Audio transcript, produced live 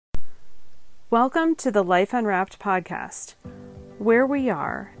Welcome to the Life Unwrapped podcast, where we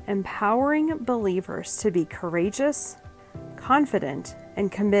are empowering believers to be courageous, confident,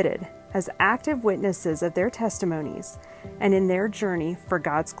 and committed as active witnesses of their testimonies and in their journey for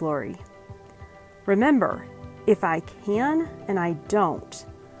God's glory. Remember, if I can and I don't,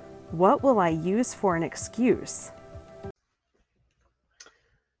 what will I use for an excuse?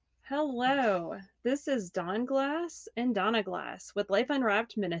 Hello, this is Dawn Glass and Donna Glass with Life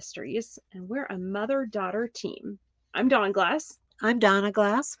Unwrapped Ministries, and we're a mother-daughter team. I'm Dawn Glass. I'm Donna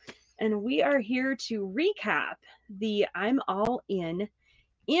Glass. And we are here to recap the I'm All In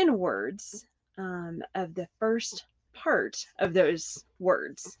words of the first part of those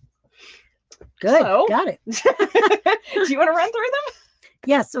words. Good, So, got it. Do you want to run through them?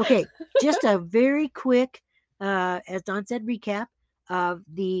 Yes, okay. Just a very quick, as Dawn said, recap of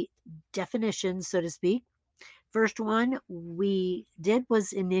the definitions, so to speak. First one we did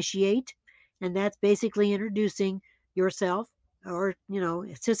was initiate, and that's basically introducing yourself or,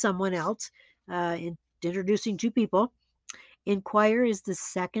 to someone else, introducing two people. Inquire is the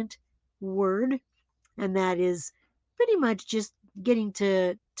second word, and that is pretty much just getting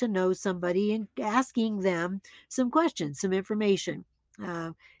to know somebody and asking them some questions, some information.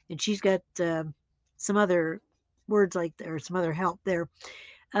 And she's got some other words or some other help there.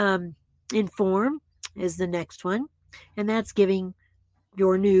 Inform is the next one, and that's giving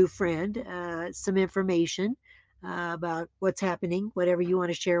your new friend some information about what's happening, whatever you want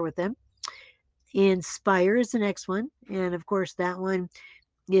to share with them. Inspire is the next one, and of course that one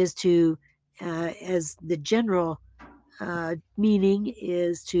is to, as the general meaning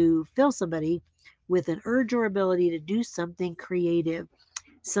is to fill somebody with an urge or ability to do something creative,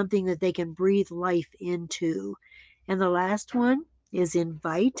 something that they can breathe life into. And the last one is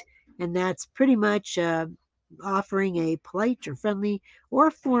invite, and that's pretty much offering a polite or friendly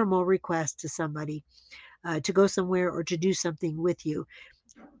or formal request to somebody to go somewhere or to do something with you.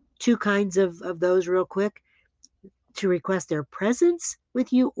 Two kinds of those real quick: to request their presence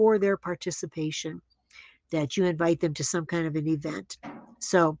with you or their participation, that you invite them to some kind of an event.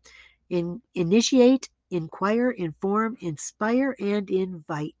 So initiate, inquire, inform, inspire, and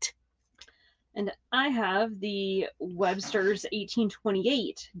invite. And I have the Webster's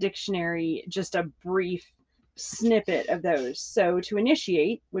 1828 dictionary, just a brief snippet of those. So to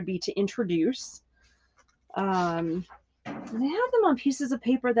initiate would be to introduce. And I have them on pieces of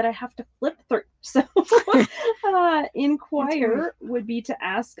paper that I have to flip through. So inquire would be to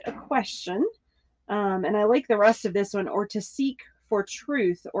ask a question. And I like the rest of this one, or to seek for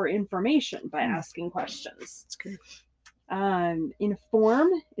truth or information by asking questions. That's good. Inform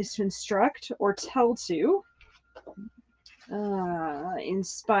is to instruct or tell to.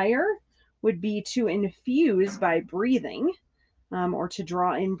 Inspire would be to infuse by breathing, or to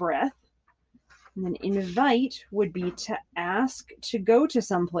draw in breath. And then invite would be to ask to go to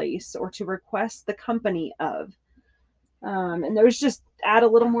some place or to request the company of. And those just add a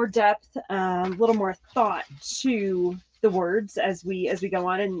little more depth, a little more thought to the words as we go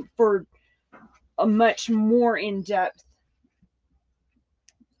on. And for a much more in-depth,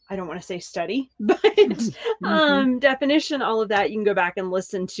 I don't want to say study, but definition, all of that, you can go back and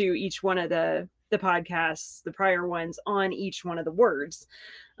listen to each one of the podcasts, the prior ones, on each one of the words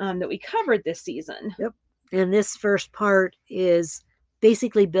that we covered this season. Yep. And this first part is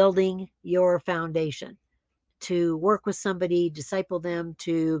basically building your foundation to work with somebody, disciple them,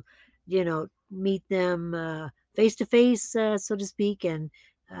 to, meet them face to face, so to speak, and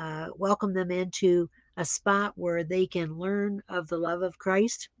welcome them into a spot where they can learn of the love of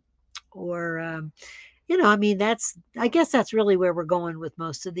Christ. Or, I guess that's really where we're going with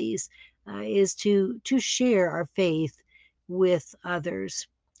most of these, is to share our faith with others.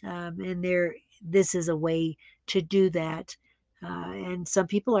 And this is a way to do that. And some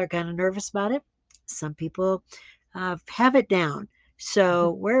people are kind of nervous about it. Some people have it down.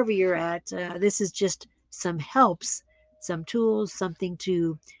 So wherever you're at, this is just some helps, some tools, something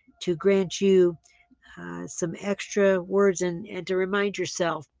to grant you some extra words and to remind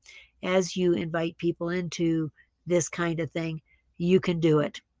yourself as you invite people into this kind of thing, you can do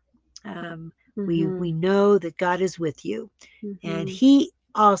it. We know that God is with you, and He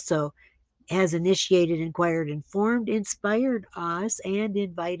also has initiated, inquired, informed, inspired us, and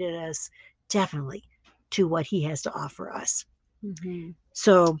invited us definitely to what He has to offer us.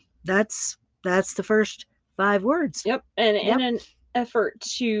 So that's the first 5 words. Yep. And in an effort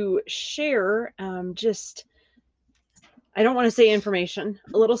to share I don't want to say information,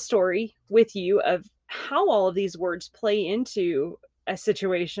 a little story with you of how all of these words play into a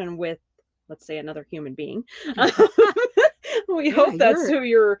situation with, let's say, another human being. We Yeah, hope that's your who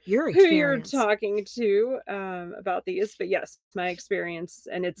you're experience. talking to about these. But yes, my experience,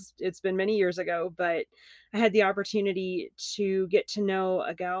 and it's been many years ago, but I had the opportunity to get to know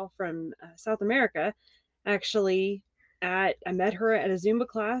a gal from South America. Actually, I met her at a Zumba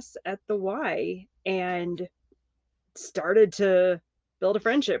class at the Y, and started to build a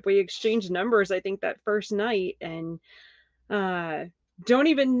friendship. We exchanged numbers, I think, that first night, and uh, don't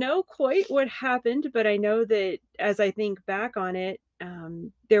even know quite what happened, but I know that as I think back on it,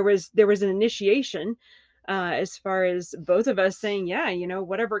 there was an initiation as far as both of us saying, yeah,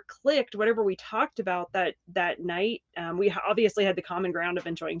 whatever clicked, whatever we talked about that night. We obviously had the common ground of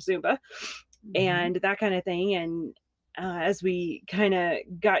enjoying Zumba and that kind of thing, and as we kind of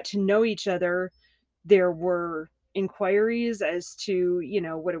got to know each other, there were inquiries as to,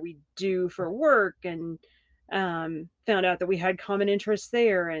 what do we do for work, and found out that we had common interests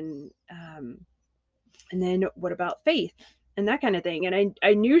there, and then what about faith and that kind of thing. And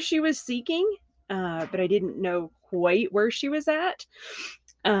I knew she was seeking, but I didn't know quite where she was at.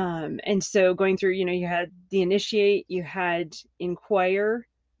 And so going through, you had the initiate, you had inquire,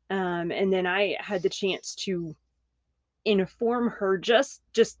 and then I had the chance to inform her just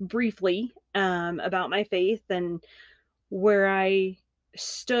briefly about my faith and where I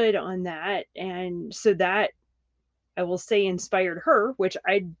stood on that. And so that, I will say, inspired her, which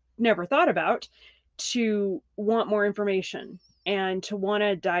I never thought about, to want more information and to want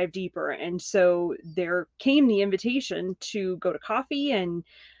to dive deeper. And so there came the invitation to go to coffee, and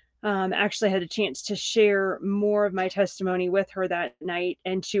actually had a chance to share more of my testimony with her that night,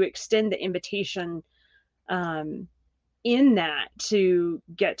 and to extend the invitation um, in that, to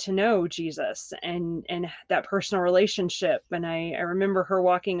get to know Jesus and that personal relationship. And I remember her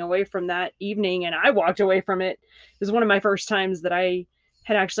walking away from that evening, and I walked away from it. It was one of my first times that I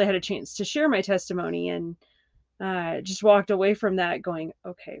had actually had a chance to share my testimony, and just walked away from that going,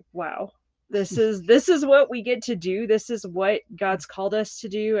 okay, wow, this is what we get to do. This is what God's called us to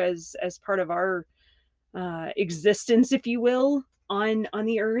do as part of our existence, if you will, on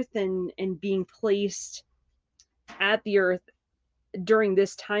the earth, and being placed at the earth during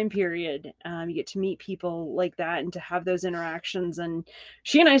this time period. You get to meet people like that and to have those interactions. And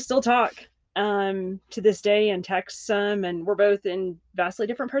she and I still talk to this day, and text some, and we're both in vastly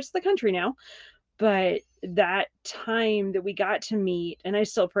different parts of the country now. But that time that we got to meet, and I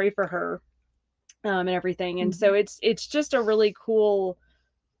still pray for her and everything. And so it's just a really cool,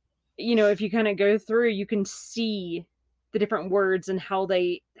 if you kind of go through, you can see the different words and how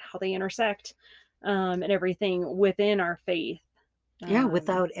they intersect and everything within our faith. Yeah,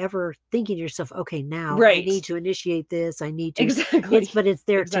 without ever thinking to yourself, okay, now I Right. need to initiate this. I need to. Exactly. But it's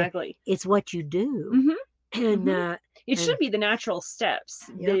there Exactly. it's what you do. Mhm. And Mhm. It should and be the natural steps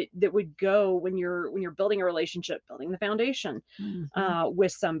Yep. that would go when you're building a relationship, building the foundation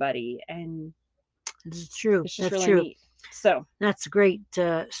with somebody, and It's true. it's just That's really true. neat. So That's a great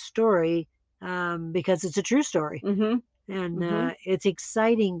story because it's a true story. mhm. And Mhm. it's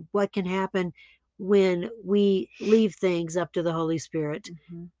exciting what can happen when we leave things up to the Holy Spirit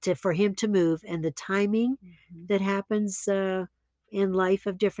Mhm. for Him to move, and the timing Mhm. that happens in life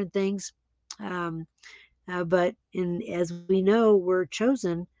of different things. Um, but as we know, we're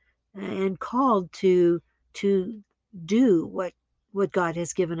chosen and called to do what God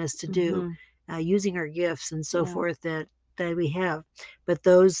has given us to do, Mhm. using our gifts and so Yeah. forth that we have. But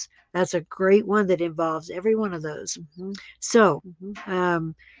that's a great one that involves every one of those. Mhm. So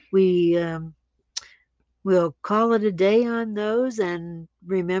Mhm. we we'll call it a day on those, and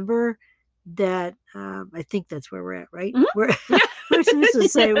remember that I think that's where we're at, right? Mhm. We're Yeah. we're supposed to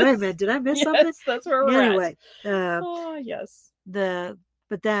say, wait a Yes. minute, did I miss something? Yes, that's where we're at. Anyway, Oh, yes.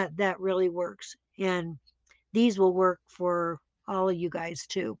 but that really works, and these will work for all of you guys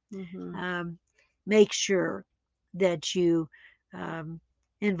too. Mhm. Um, make sure that you um,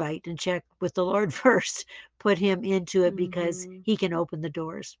 invite and check with the Lord first. Put Him into it because Mhm. He can open the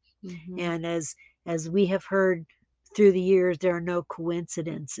doors. Mhm. And as we have heard through the years, there are no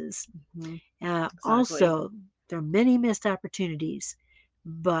coincidences. Mhm. Exactly. Also, there are many missed opportunities,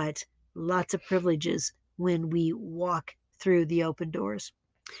 but lots of privileges when we walk through the open doors.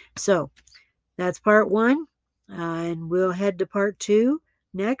 So that's part one, and we'll head to part two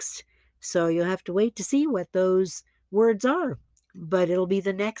next. So you'll have to wait to see what those words are, but it'll be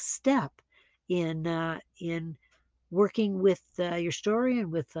the next step in working with your story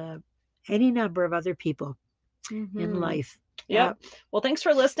and with any number of other people in Mhm. life. Yep. Well, thanks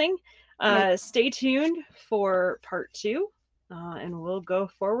for listening. Yep. Stay tuned for part 2, and we'll go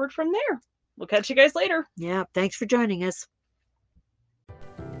forward from there. We'll catch you guys later. Yeah. Thanks for joining us.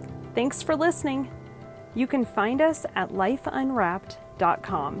 Thanks for listening. You can find us at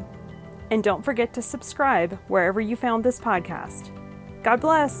lifeunwrapped.com. And don't forget to subscribe wherever you found this podcast. God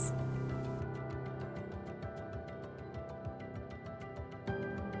bless.